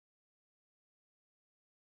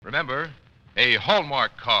Remember, a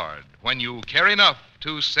Hallmark card when you care enough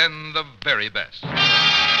to send the very best.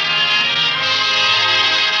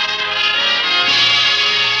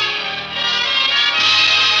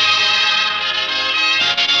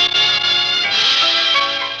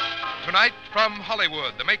 Tonight, from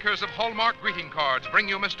Hollywood, the makers of Hallmark greeting cards bring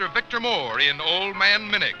you Mr. Victor Moore in Old Man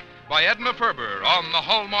Minnick by Edna Ferber on the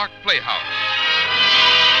Hallmark Playhouse.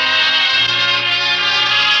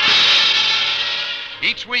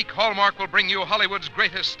 Each week, Hallmark will bring you Hollywood's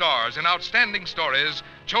greatest stars in outstanding stories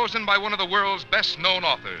chosen by one of the world's best-known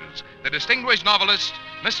authors, the distinguished novelist,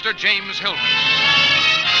 Mr. James Hilton.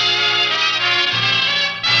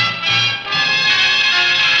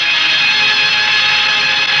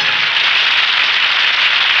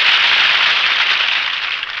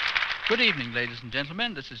 Good evening, ladies and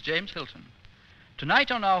gentlemen. This is James Hilton.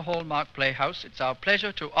 Tonight on our Hallmark Playhouse, it's our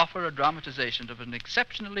pleasure to offer a dramatization of an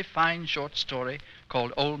exceptionally fine short story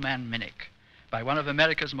called Old Man Minnick by one of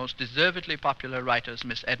America's most deservedly popular writers,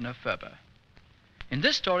 Miss Edna Ferber. In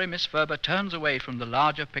this story, Miss Ferber turns away from the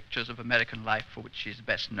larger pictures of American life for which she is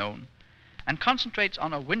best known and concentrates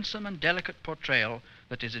on a winsome and delicate portrayal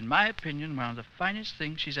that is, in my opinion, one of the finest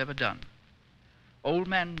things she's ever done. Old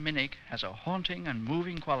Man Minnick has a haunting and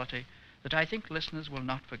moving quality that I think listeners will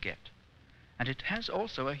not forget. And it has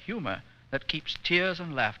also a humor that keeps tears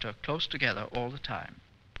and laughter close together all the time.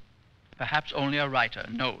 Perhaps only a writer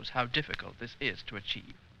knows how difficult this is to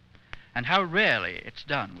achieve, and how rarely it's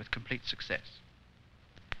done with complete success.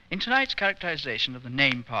 In tonight's characterization of the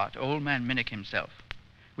name part, Old Man Minnick himself,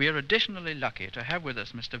 we are additionally lucky to have with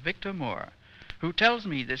us Mr. Victor Moore, who tells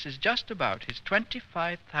me this is just about his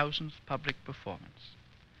 25,000th public performance.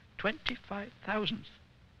 25,000th?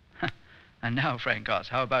 And now, Frank Oz,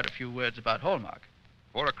 how about a few words about Hallmark?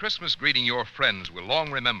 For a Christmas greeting your friends will long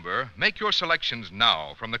remember, make your selections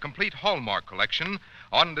now from the complete Hallmark collection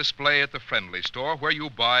on display at the Friendly Store where you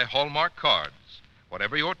buy Hallmark cards.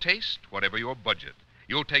 Whatever your taste, whatever your budget,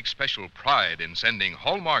 you'll take special pride in sending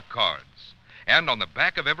Hallmark cards. And on the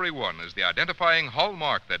back of every one is the identifying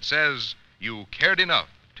hallmark that says you cared enough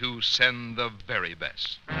to send the very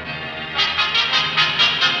best.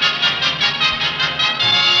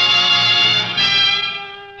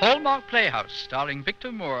 Hallmark Playhouse, starring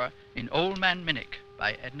Victor Moore in Old Man Minnick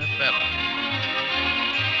by Edna Ferber.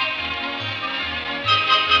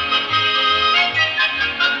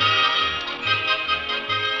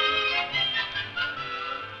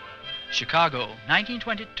 Chicago,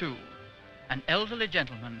 1922. An elderly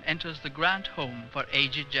gentleman enters the Grant home for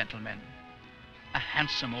aged gentlemen. A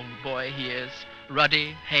handsome old boy he is,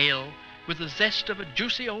 ruddy, hale, with the zest of a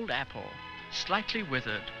juicy old apple, slightly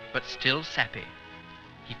withered, but still sappy.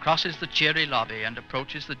 He crosses the cheery lobby and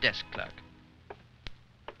approaches the desk clerk.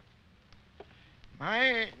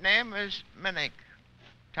 My name is Minnick,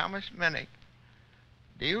 Thomas Minnick.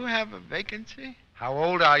 Do you have a vacancy? How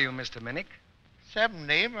old are you, Mr. Minnick?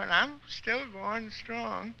 70, but I'm still going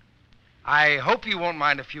strong. I hope you won't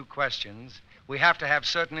mind a few questions. We have to have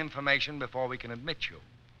certain information before we can admit you.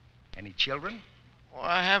 Any children? Well,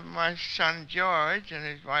 I have my son George and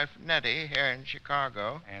his wife Nettie here in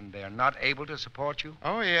Chicago. And they're not able to support you?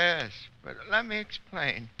 Oh, yes, but let me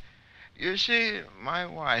explain. You see, my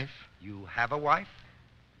wife... You have a wife?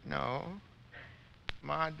 No.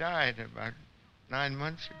 Ma died about 9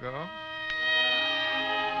 months ago.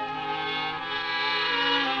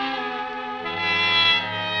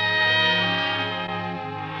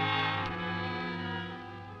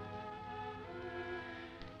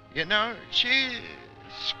 You know, she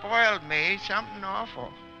spoiled me something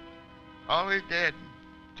awful. Always did.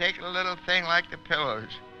 Take a little thing like the pillows.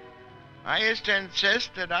 I used to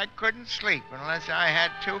insist that I couldn't sleep unless I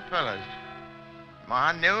had 2 pillows.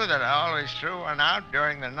 Ma knew that I always threw one out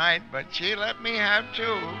during the night, but she let me have 2.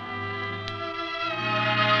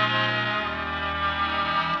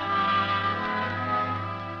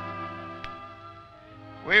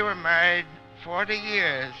 We were married 40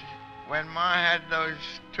 years when Ma had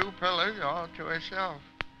those 2 pillows all to herself.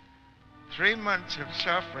 3 months of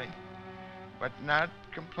suffering, but not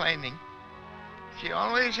complaining. She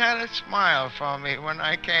always had a smile for me when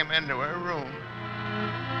I came into her room.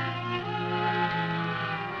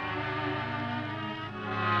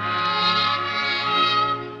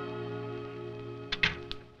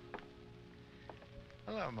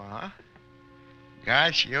 Hello, Ma.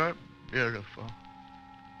 Gosh, you're beautiful.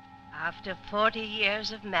 After 40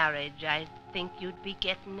 years of marriage, I think you'd be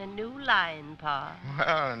getting a new line, Pa.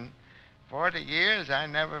 Well, in 40 years, I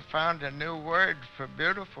never found a new word for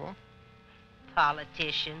beautiful.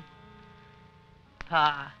 Politician.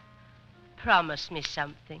 Pa, promise me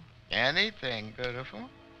something. Anything, beautiful.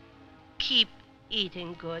 Keep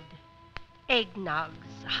eating good.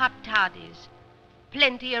 Eggnogs, hot toddies,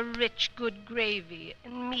 plenty of rich, good gravy,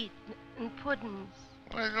 and meat and puddings.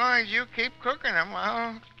 Well, as long as you keep cooking them,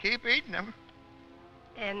 I'll keep eating them.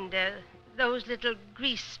 And those little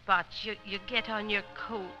grease spots you get on your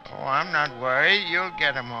coat. Oh, I'm not worried. You'll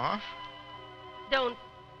get them off. Don't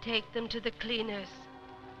take them to the cleaners.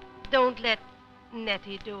 Don't let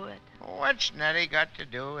Nettie do it. What's Nettie got to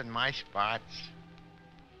do with my spots?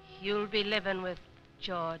 You'll be living with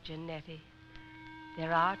George and Nettie.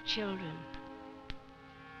 They're our children.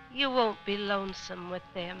 You won't be lonesome with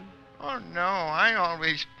them. Oh, no. I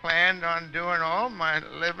always planned on doing all my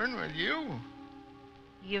living with you.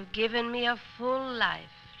 You've given me a full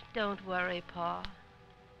life. Don't worry, Pa.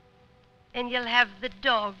 And you'll have the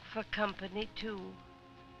dog for company, too.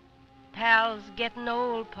 Pal's getting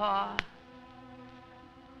old, Pa.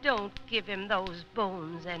 Don't give him those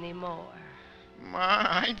bones anymore. Ma,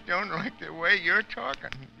 I don't like the way you're talking.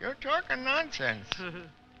 You're talking nonsense.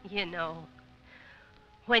 You know,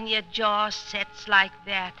 when your jaw sets like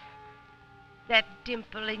that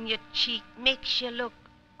dimple in your cheek makes you look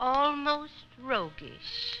almost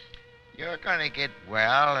roguish. You're going to get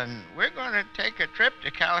well, and we're going to take a trip to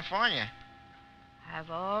California. I've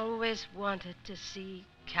always wanted to see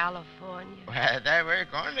California. Well, that we're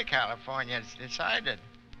going to California. It's decided.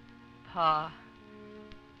 Pa,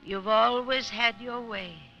 you've always had your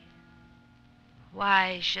way.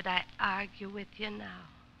 Why should I argue with you now?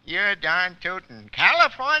 You're darn tootin'.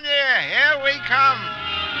 California, here we come.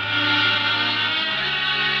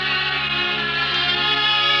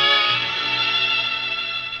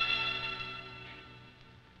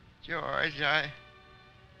 George,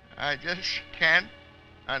 I just can't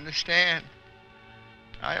understand.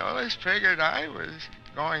 I always figured I was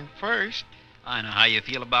going first. I know how you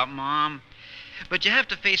feel about Mom. But you have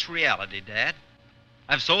to face reality, Dad.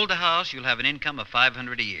 I've sold the house. You'll have an income of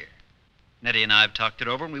 $500 a year. Nettie and I have talked it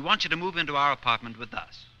over, and we want you to move into our apartment with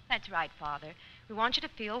us. That's right, Father. We want you to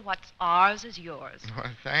feel what's ours is yours.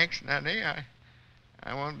 Well, thanks, Nettie.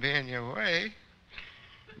 I won't be in your way.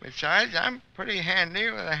 Besides, I'm pretty handy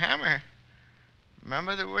with a hammer.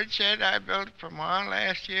 Remember the woodshed I built for Ma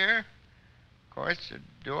last year? Of course, the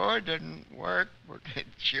door didn't work, but it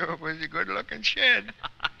sure was a good-looking shed.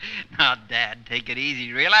 Now, Dad, take it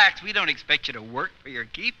easy. Relax. We don't expect you to work for your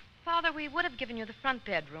keep. Father, we would have given you the front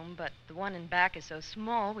bedroom, but the one in back is so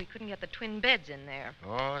small we couldn't get the twin beds in there.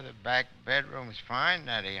 Oh, the back bedroom's fine,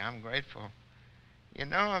 Nettie. I'm grateful. You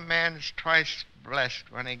know, a man's twice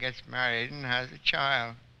blessed when he gets married and has a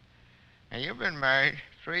child. And you've been married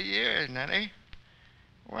 3 years, Nettie.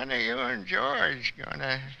 When are you and George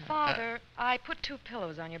gonna... Father, I put 2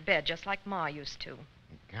 pillows on your bed just like Ma used to.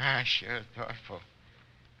 Gosh, you're thoughtful.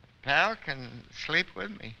 Pal can sleep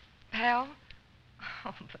with me. Pal?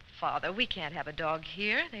 Oh, but Father, we can't have a dog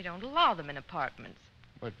here. They don't allow them in apartments.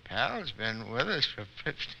 But Pal's been with us for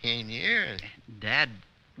 15 years. Dad,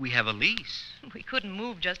 we have a lease. We couldn't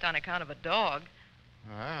move just on account of a dog.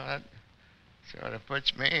 Well, that sort of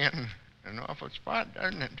puts me in an awful spot,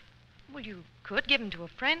 doesn't it? Well, you could give him to a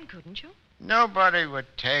friend, couldn't you? Nobody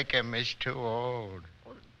would take him. He's too old.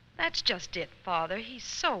 Well, that's just it, Father. He's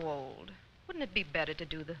so old. Wouldn't it be better to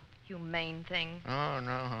do the humane thing? Oh,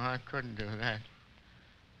 no, I couldn't do that.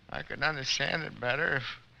 I could understand it better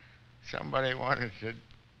if somebody wanted to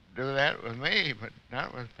do that with me, but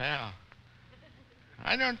not with Pal.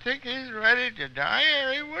 I don't think he's ready to die,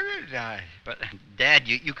 or he would have died. But, Dad,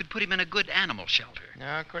 you could put him in a good animal shelter. No,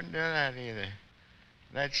 I couldn't do that either.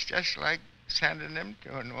 That's just like sending him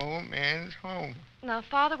to an old man's home. Now,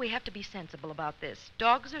 Father, we have to be sensible about this.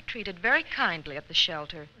 Dogs are treated very kindly at the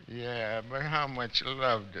shelter. Yeah, but how much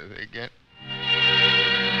love do they get?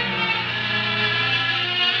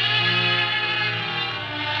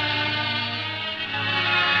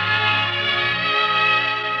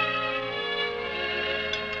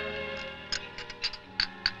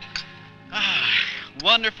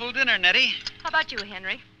 Wonderful dinner, Nettie. How about you,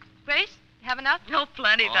 Henry? Grace, have enough? No,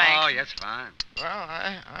 plenty, Oh, thanks. yes, fine. Well,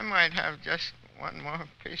 I might have just one more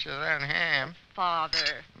piece of that ham.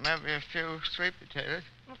 Father. Maybe a few sweet potatoes.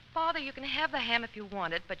 Well, Father, you can have the ham if you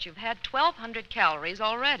want it, but you've had 1,200 calories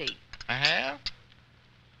already. I have?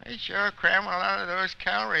 They sure cram a lot of those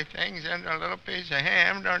calorie things into a little piece of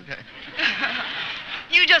ham, don't they?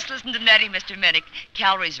 You just listen to Nettie, Mr. Minnick.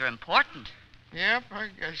 Calories are important. Yep, I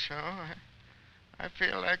guess so. I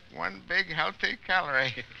feel like one big healthy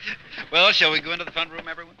calorie. Well, shall we go into the front room,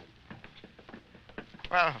 everyone?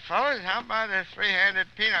 Well, fellas, how about a three-handed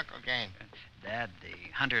pinochle game? Dad,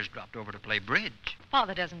 the hunters dropped over to play bridge.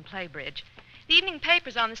 Father doesn't play bridge. The evening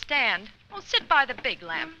paper's on the stand. Well, sit by the big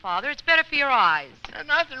lamp, Father. It's better for your eyes. There's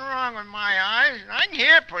nothing wrong with my eyes. I can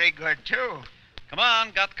hear pretty good, too. Come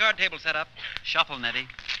on, got the card table set up. Shuffle, Nettie.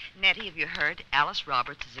 Nettie, have you heard? Alice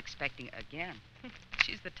Roberts is expecting again.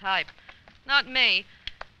 She's the type. Not me.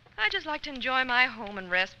 I just like to enjoy my home and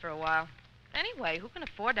rest for a while. Anyway, who can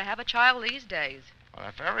afford to have a child these days? Well,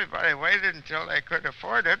 if everybody waited until they could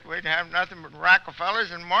afford it, we'd have nothing but Rockefellers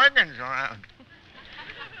and Morgans around.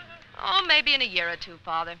 Oh, maybe in a year or two,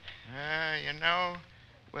 Father.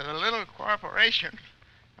 With a little cooperation,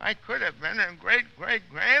 I could have been a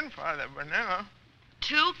great-great-grandfather by now.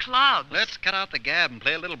 2 clubs. Let's cut out the gab and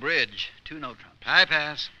play a little bridge. 2 no trumps. I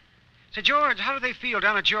pass. Say, George, how do they feel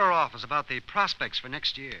down at your office about the prospects for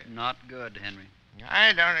next year? Not good, Henry.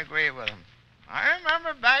 I don't agree with them. I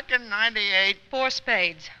remember back in '98. 4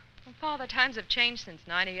 spades. Well, Father, times have changed since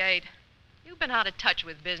 '98. You've been out of touch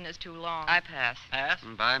with business too long. I pass. Pass?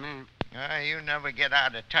 By me. You never get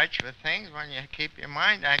out of touch with things when you keep your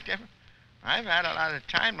mind active. I've had a lot of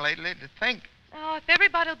time lately to think. Oh, if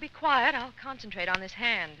everybody'll be quiet, I'll concentrate on this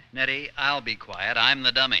hand. Nettie, I'll be quiet. I'm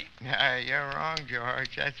the dummy. You're wrong,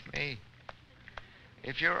 George. That's me.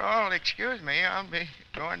 If you'll all excuse me, I'll be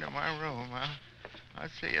going to my room. I'll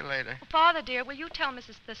see you later. Well, Father, dear, will you tell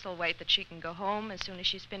Mrs. Thistlethwaite that she can go home as soon as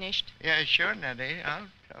she's finished? Yeah, sure, Nettie. I'll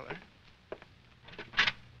tell her.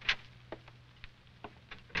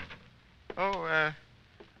 Oh,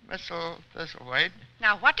 Miss Thistlethwaite,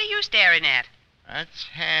 Now, what are you staring at? that's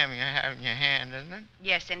ham you have in your hand, isn't it?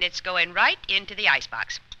 Yes, and it's going right into the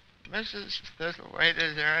icebox. Mrs. Thistlethwaite,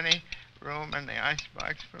 is there any room in the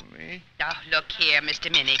icebox for me? Oh, look here, Mr.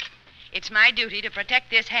 Minnick. It's my duty to protect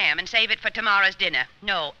this ham and save it for tomorrow's dinner.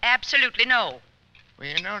 No, absolutely no.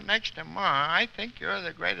 Well, next to Ma, I think you're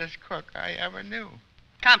the greatest cook I ever knew.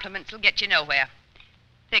 Compliments will get you nowhere.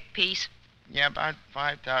 Thick piece. Yeah, about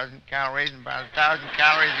 5,000 calories and about 1,000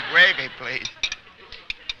 calories of gravy, please.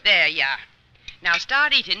 There you are. Now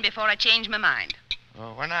start eating before I change my mind.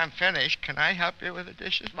 Well, when I'm finished, can I help you with the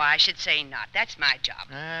dishes? Why, I should say not. That's my job.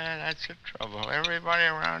 That's the trouble. Everybody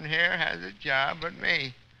around here has a job but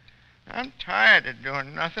me. I'm tired of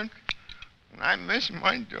doing nothing, and I miss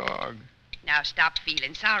my dog. Now stop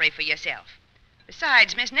feeling sorry for yourself.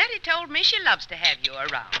 Besides, Miss Nettie told me she loves to have you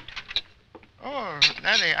around. Oh,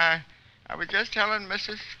 Nettie, I was just telling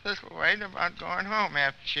Mrs. Thistlethwaite about going home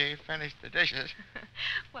after she finished the dishes.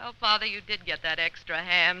 Well, Father, you did get that extra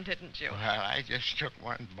ham, didn't you? Well, I just took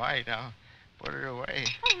one bite. I'll put it away.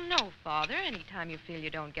 Oh, no, Father. Anytime you feel you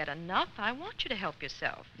don't get enough, I want you to help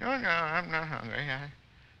yourself. No, I'm not hungry. I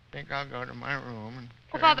think I'll go to my room and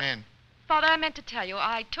turn Father- in. Father, I meant to tell you,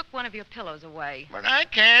 I took one of your pillows away. But I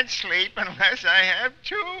can't sleep unless I have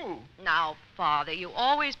 2. Now, Father, you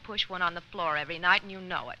always push one on the floor every night, and you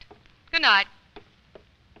know it. Good night.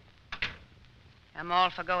 I'm all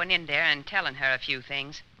for going in there and telling her a few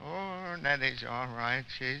things. Oh, Nettie's all right.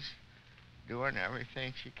 She's doing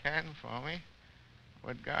everything she can for me.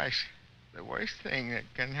 But, gosh, the worst thing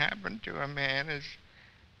that can happen to a man is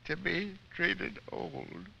to be treated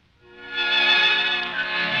old.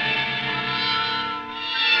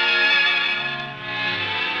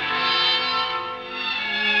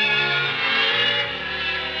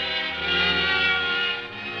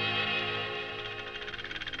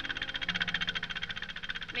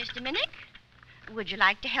 Mr. Minnick, would you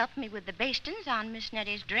like to help me with the bastings on Miss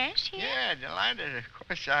Nettie's dress here? Yeah, delighted. Of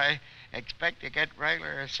course, I expect to get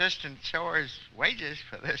regular assistant sewers' wages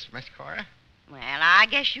for this, Miss Cora. Well, I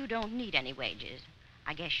guess you don't need any wages.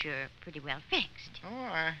 I guess you're pretty well fixed.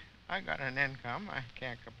 Oh, I got an income. I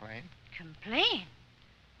can't complain. Complain?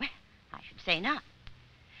 Well, I should say not.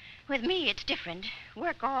 With me, it's different.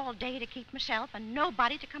 Work all day to keep myself and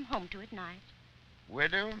nobody to come home to at night.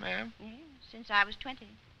 Widow, ma'am? Yeah, since I was 20.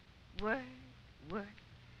 Work.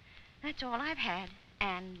 That's all I've had.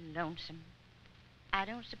 And lonesome. I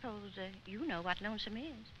don't suppose you know what lonesome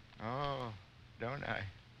is. Oh, don't I?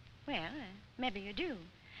 Well, maybe you do.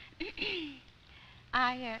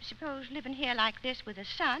 I suppose living here like this with a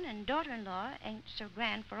son and daughter-in-law ain't so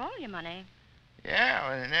grand for all your money. Yeah,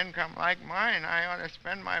 with an income like mine, I ought to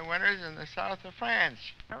spend my winters in the south of France.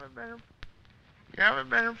 You ever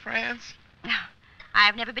been in France?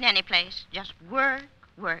 I've never been any place. Just work.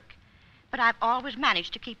 But I've always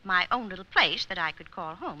managed to keep my own little place that I could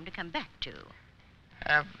call home to come back to.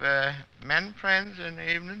 Have men friends in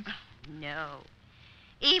the evenings? No.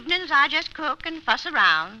 Evenings I just cook and fuss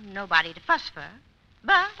around. Nobody to fuss for.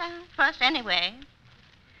 But I fuss anyway.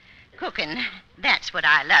 Cooking, that's what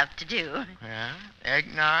I love to do. Yeah,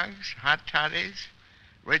 eggnogs, hot toddies,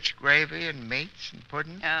 rich gravy and meats and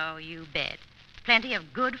pudding. Oh, you bet. Plenty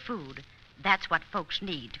of good food. That's what folks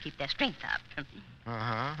need to keep their strength up.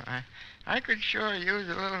 Uh-huh. I could sure use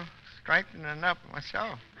a little strengthening up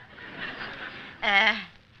myself.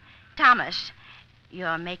 Thomas,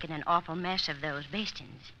 you're making an awful mess of those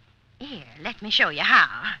bastings. Here, let me show you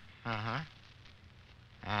how.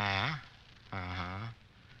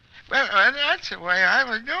 Well, that's the way I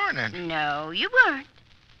was doing it. No, you weren't.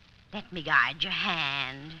 Let me guide your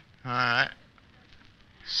hand. All right.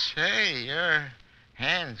 Say, your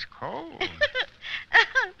hand's cold.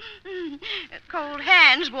 Cold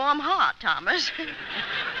hands, warm heart, Thomas.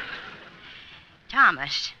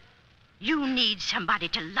 Thomas, you need somebody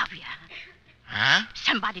to love you. Huh?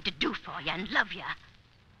 Somebody to do for you and love you.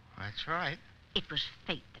 That's right. It was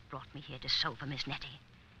fate that brought me here to sew for Miss Nettie.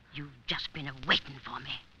 You've just been waiting for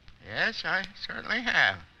me. Yes, I certainly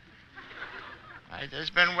have. I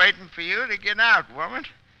just been waiting for you to get out, woman.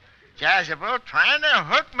 Jezebel trying to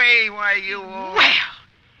hook me while you... Well,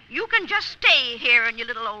 you can just stay here in your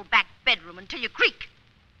little old back bedroom until you creak.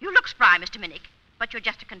 You look spry, Mr. Minnick, but you're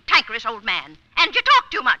just a cantankerous old man. And you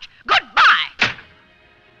talk too much. Goodbye!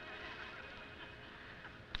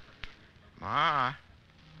 Ma,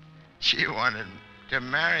 she wanted to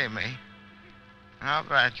marry me. How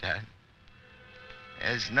about that?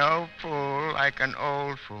 There's no fool like an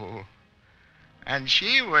old fool. And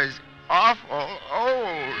she was awful old.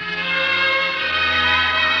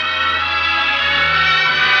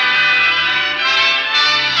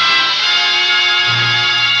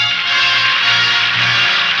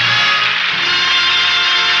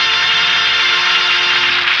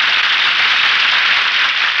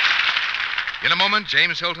 In a moment,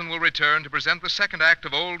 James Hilton will return to present the second act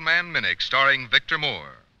of Old Man Minnick, starring Victor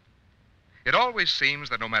Moore. It always seems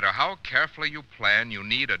that no matter how carefully you plan, you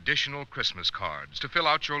need additional Christmas cards to fill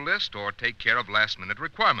out your list or take care of last-minute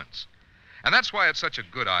requirements. And that's why it's such a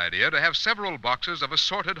good idea to have several boxes of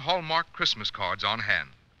assorted Hallmark Christmas cards on hand.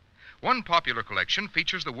 One popular collection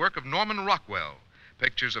features the work of Norman Rockwell,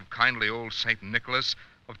 pictures of kindly old St. Nicholas,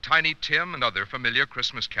 of Tiny Tim, and other familiar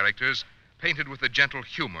Christmas characters, painted with the gentle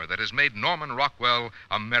humor that has made Norman Rockwell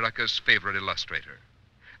America's favorite illustrator.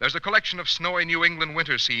 There's a collection of snowy New England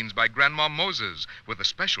winter scenes by Grandma Moses with a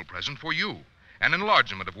special present for you, an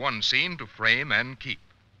enlargement of one scene to frame and keep.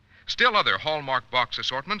 Still other Hallmark box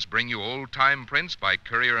assortments bring you old-time prints by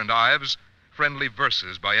Currier and Ives, friendly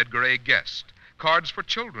verses by Edgar A. Guest, cards for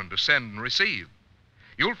children to send and receive.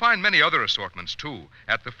 You'll find many other assortments, too,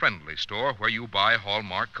 at the Friendly Store where you buy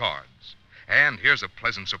Hallmark cards. And here's a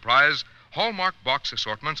pleasant surprise. Hallmark box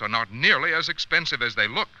assortments are not nearly as expensive as they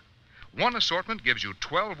look. One assortment gives you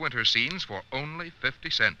 12 winter scenes for only 50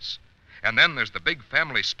 cents. And then there's the big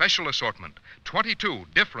family special assortment, 22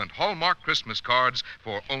 different Hallmark Christmas cards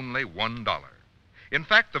for only $1. In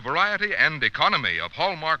fact, the variety and economy of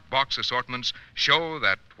Hallmark box assortments show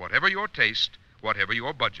that whatever your taste, whatever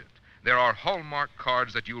your budget, there are Hallmark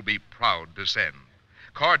cards that you'll be proud to send.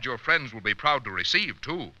 Cards your friends will be proud to receive,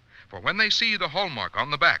 too. For when they see the Hallmark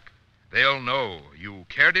on the back, they'll know you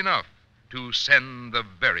cared enough to send the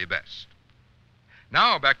very best.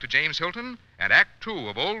 Now back to James Hilton and Act Two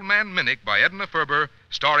of Old Man Minnick by Edna Ferber,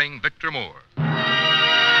 starring Victor Moore.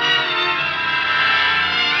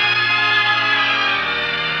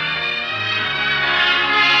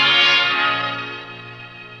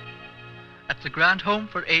 At the Grand Home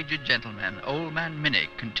for Aged Gentlemen, Old Man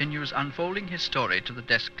Minnick continues unfolding his story to the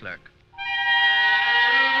desk clerk.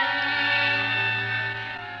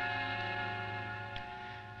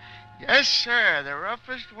 Yes, sir, the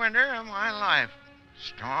roughest winter of my life.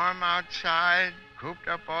 Storm outside, cooped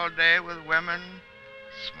up all day with women,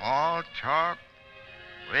 small talk,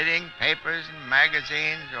 reading papers and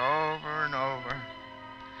magazines over and over.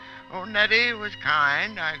 Oh, Nettie was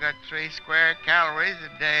kind. I got 3 square calories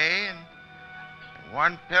a day and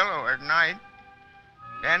 1 pillow at night.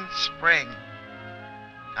 Then spring.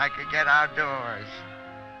 I could get outdoors.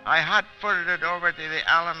 I hot-footed it over to the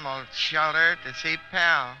Alamo shelter to see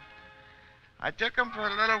Pal. I took him for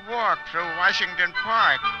a little walk through Washington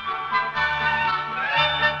Park.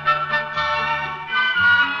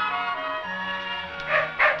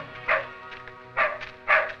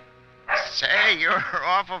 Say, you're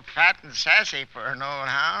awful fat and sassy for an old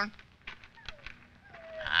hound.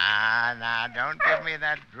 Now, don't give me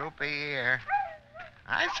that droopy ear.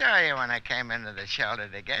 I saw you when I came into the shelter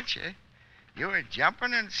to get you. You were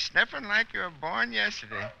jumping and sniffing like you were born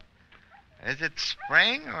yesterday. Is it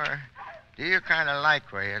spring, or do you kind of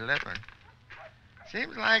like where you're living?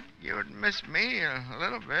 Seems like you would miss me a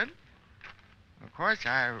little bit. Of course,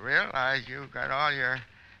 I realize you've got all your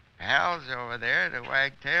pals over there to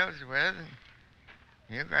wag tails with.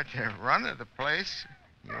 You got the run of the place,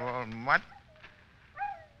 you old mutt.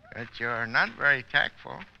 but you're not very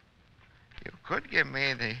tactful. You could give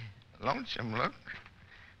me the lonesome look.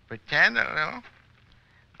 Pretend a little.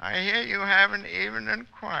 I hear you haven't even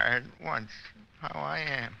inquired once how I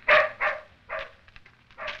am.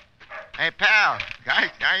 Hey, pal. Guys,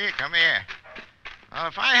 now you come here. Well,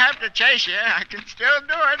 if I have to chase you, I can still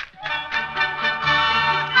do it.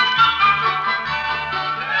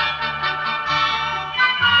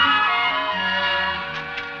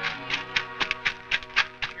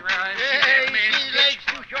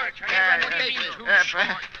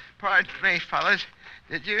 Pardon me, fellas.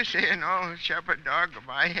 Did you see an old shepherd dog go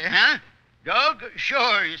by here? Huh? Dog?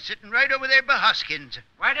 Sure. He's sitting right over there by Hoskins.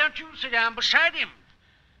 Why don't you sit down beside him?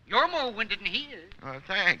 You're more winded than he is. Oh,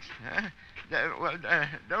 thanks.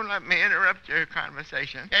 Don't let me interrupt your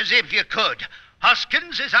conversation. As if you could.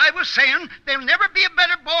 Hoskins, as I was saying, there'll never be a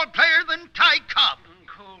better ball player than Ty Cobb.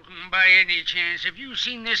 Colton, by any chance, have you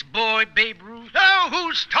seen this boy, Babe Ruth? Now,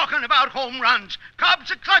 who's talking about home runs?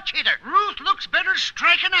 Cobb's a clutch hitter. Ruth looks better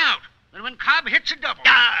striking out than when Cobb hits a double.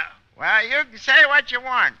 Ah! Well, you can say what you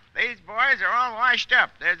want. These boys are all washed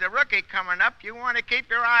up. There's a rookie coming up you want to keep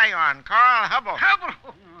your eye on, Carl Hubble. Hubble?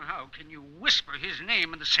 Oh, how can you whisper his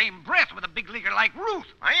name in the same breath with a big leaguer like Ruth?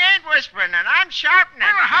 I ain't whispering it. I'm shouting it.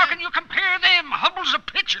 Well, how can you compare them? Hubble's a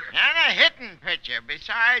pitcher. And a hitting pitcher.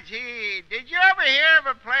 Besides, did you ever hear of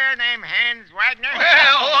a player named Hans Wagner?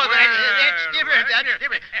 That's different. That's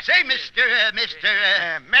different. Say,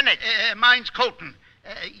 Mr. Minnick. Mine's Colton.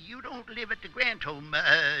 You don't live at the Grant home,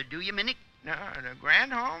 do you, Minnick? No, the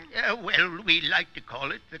Grand Home? Well, we like to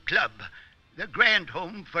call it the club. The Grand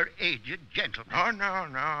Home for Aged Gentlemen. Oh, no,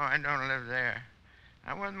 I don't live there.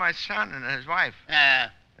 I'm with my son and his wife.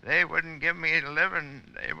 They wouldn't give me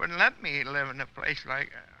they wouldn't let me live in a place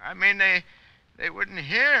like... I mean, they wouldn't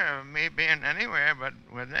hear of me being anywhere but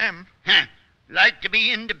with them. Like to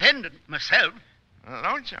be independent myself.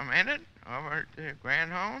 Lonesome, ain't it? Over at the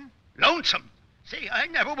Grand Home? Lonesome? See, I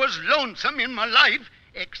never was lonesome in my life,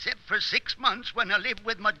 except for 6 months when I lived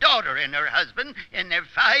with my daughter and her husband and their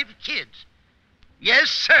 5 kids. Yes,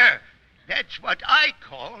 sir. That's what I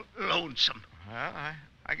call lonesome. Well,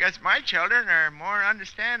 I guess my children are more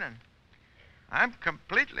understanding. I'm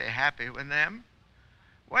completely happy with them.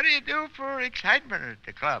 What do you do for excitement at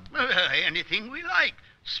the club? Anything we like.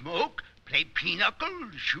 Smoke, play pinochle,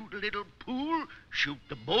 shoot a little pool, shoot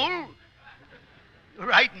the bull.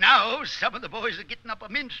 Right now, some of the boys are getting up a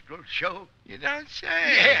minstrel show. You don't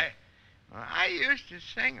say? Yeah. Well, I used to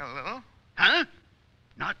sing a little. Huh?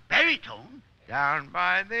 Not baritone? Down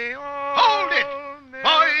by the old... Hold it! mill.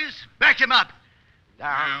 Boys, back him up.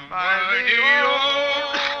 Down by the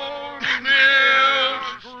old mill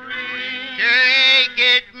stream. Take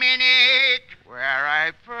it, Minnick. Where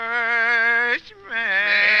I first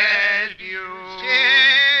met you.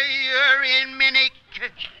 Say you're in, Minnick.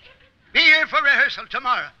 Be here for rehearsal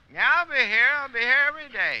tomorrow. Yeah, I'll be here every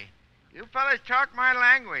day. You fellas talk my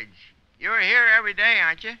language. You're here every day,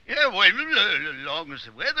 aren't you? Yeah, well, as long as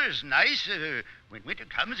the weather's nice. When winter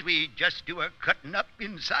comes, we just do our cutting up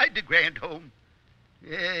inside the Grand Home.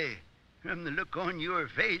 Hey, from the look on your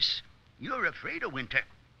face, you're afraid of winter.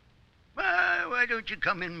 Why don't you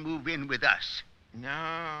come and move in with us? No,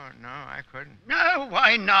 I couldn't. No,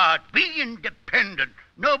 why not? Be independent.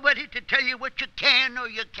 Nobody to tell you what you can or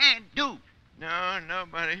you can't do. No,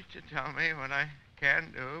 nobody to tell me what I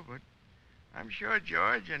can do, but I'm sure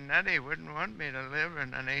George and Nettie wouldn't want me to live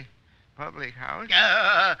in any public house.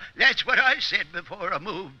 That's what I said before I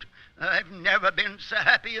moved. I've never been so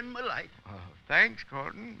happy in my life. Oh, thanks,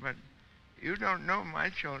 Colton, but you don't know my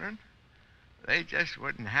children. They just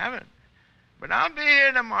wouldn't have it. But I'll be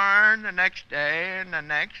here tomorrow and the next day and the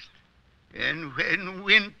next. And when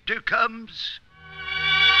winter comes...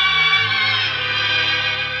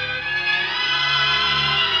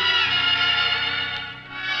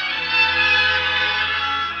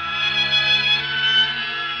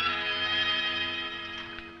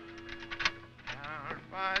 Down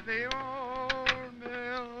by the old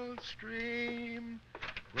mill stream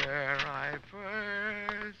where I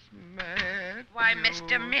first met Why, you.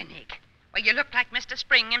 Mr. Minnick. Well, you look like Mr.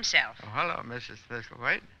 Spring himself. Oh, hello, Mrs.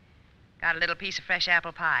 Thistlethwaite. Got a little piece of fresh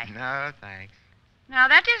apple pie. No, thanks. Now,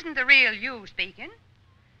 that isn't the real you speaking.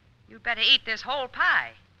 You'd better eat this whole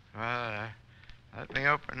pie. Well, let me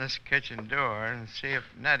open this kitchen door and see if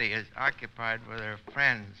Nettie is occupied with her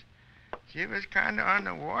friends. She was kind of on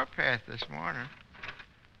the warpath this morning.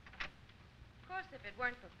 Of course, if it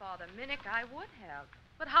weren't for Father Minnick, I would have.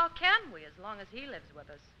 But how can we as long as he lives with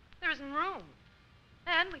us? There isn't room.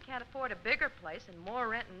 And we can't afford a bigger place and more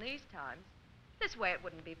rent in these times. This way it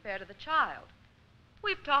wouldn't be fair to the child.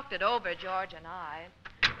 We've talked it over, George and I.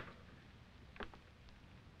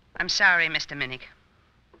 I'm sorry, Mr. Minnick.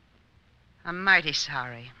 I'm mighty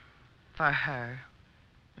sorry. For her.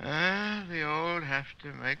 The old have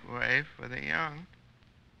to make way for the young.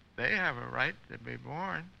 They have a right to be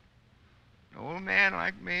born. An old man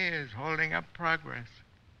like me is holding up progress.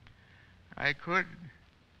 I could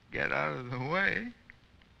get out of the way.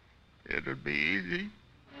 It would be easy.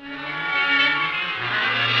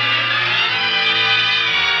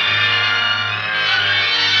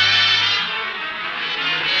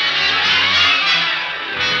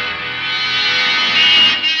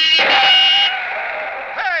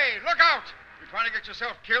 Trying to get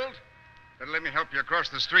yourself killed? Then let me help you across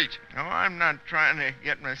the street. No, I'm not trying to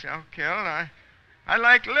get myself killed. I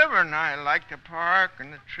like living. I like the park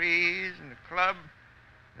and the trees and the club,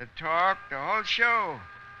 the talk, the whole show.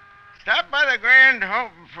 Stop by the Grand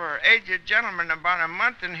Hope for aged gentlemen about a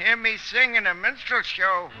month and hear me sing in a minstrel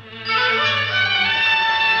show.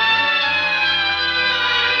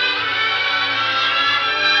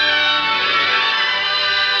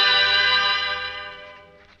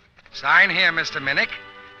 Sign here, Mr. Minnick.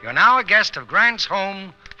 You're now a guest of Grant's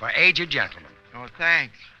Home for Aged Gentlemen. Oh,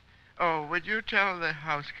 thanks. Oh, would you tell the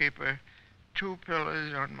housekeeper 2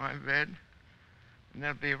 pillows on my bed? And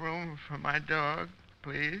there'll be room for my dog,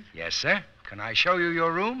 please? Yes, sir. Can I show you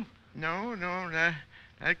your room? No,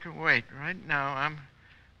 that can wait. Right now, I'm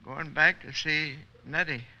going back to see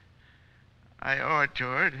Nettie. I owe it to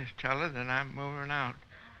her to tell her that I'm moving out.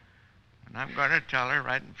 And I'm going to tell her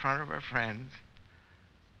right in front of her friends.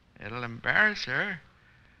 It'll embarrass her,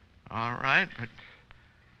 all right, but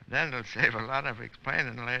then it'll save a lot of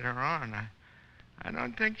explaining later on. I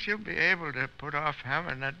don't think she'll be able to put off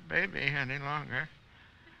having that baby any longer.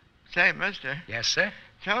 Say, mister. Yes, sir?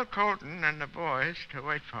 Tell Colton and the boys to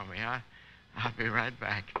wait for me. I'll be right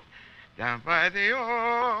back. Down by the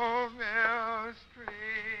old mill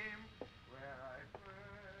stream where I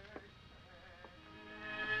first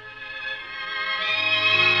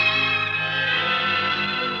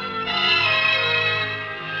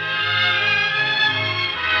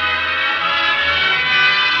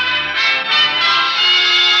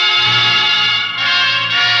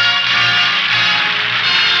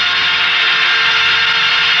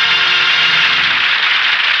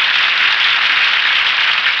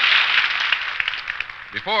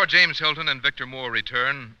Before James Hilton and Victor Moore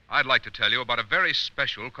return, I'd like to tell you about a very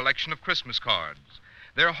special collection of Christmas cards.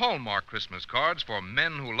 They're Hallmark Christmas cards for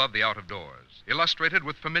men who love the out of doors, illustrated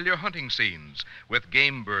with familiar hunting scenes, with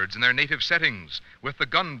game birds in their native settings, with the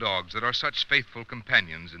gun dogs that are such faithful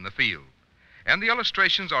companions in the field. And the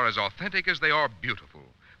illustrations are as authentic as they are beautiful,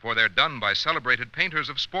 for they're done by celebrated painters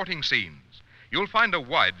of sporting scenes. You'll find a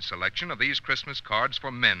wide selection of these Christmas cards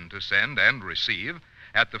for men to send and receive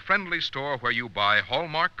at the friendly store where you buy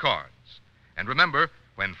Hallmark cards. And remember,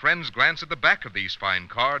 when friends glance at the back of these fine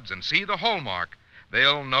cards and see the Hallmark,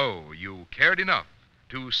 they'll know you cared enough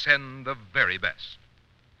to send the very best.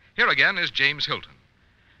 Here again is James Hilton.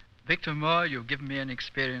 Victor Moore, you've given me an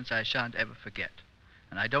experience I shan't ever forget,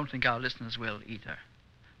 and I don't think our listeners will either.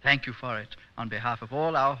 Thank you for it on behalf of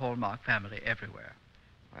all our Hallmark family everywhere.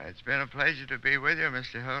 Well, it's been a pleasure to be with you,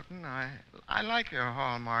 Mr. Hilton. I like your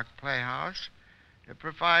Hallmark Playhouse. It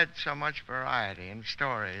provides so much variety in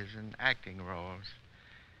stories and acting roles.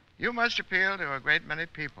 You must appeal to a great many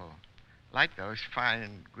people, like those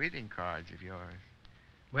fine greeting cards of yours.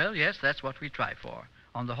 Well, yes, that's what we try for,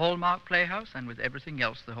 on the Hallmark Playhouse and with everything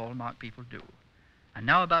else the Hallmark people do. And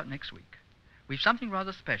now about next week. We've something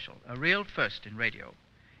rather special, a real first in radio.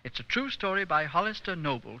 It's a true story by Hollister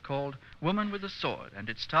Noble called Woman with a Sword, and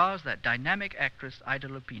it stars that dynamic actress Ida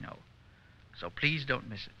Lupino. So please don't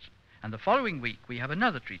miss it. And the following week, we have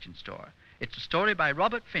another treat in store. It's a story by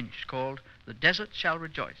Robert Finch called The Desert Shall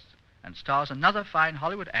Rejoice, and stars another fine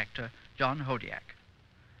Hollywood actor, John Hodiak.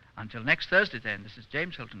 Until next Thursday, then, this is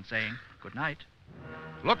James Hilton saying good night.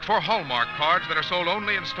 Look for Hallmark cards that are sold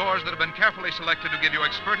only in stores that have been carefully selected to give you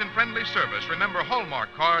expert and friendly service. Remember Hallmark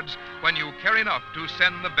cards when you care enough to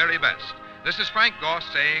send the very best. This is Frank Goss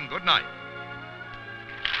saying good night.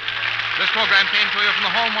 This program came to you from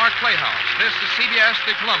the Hallmark Playhouse. This is CBS,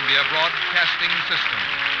 the Columbia Broadcasting System.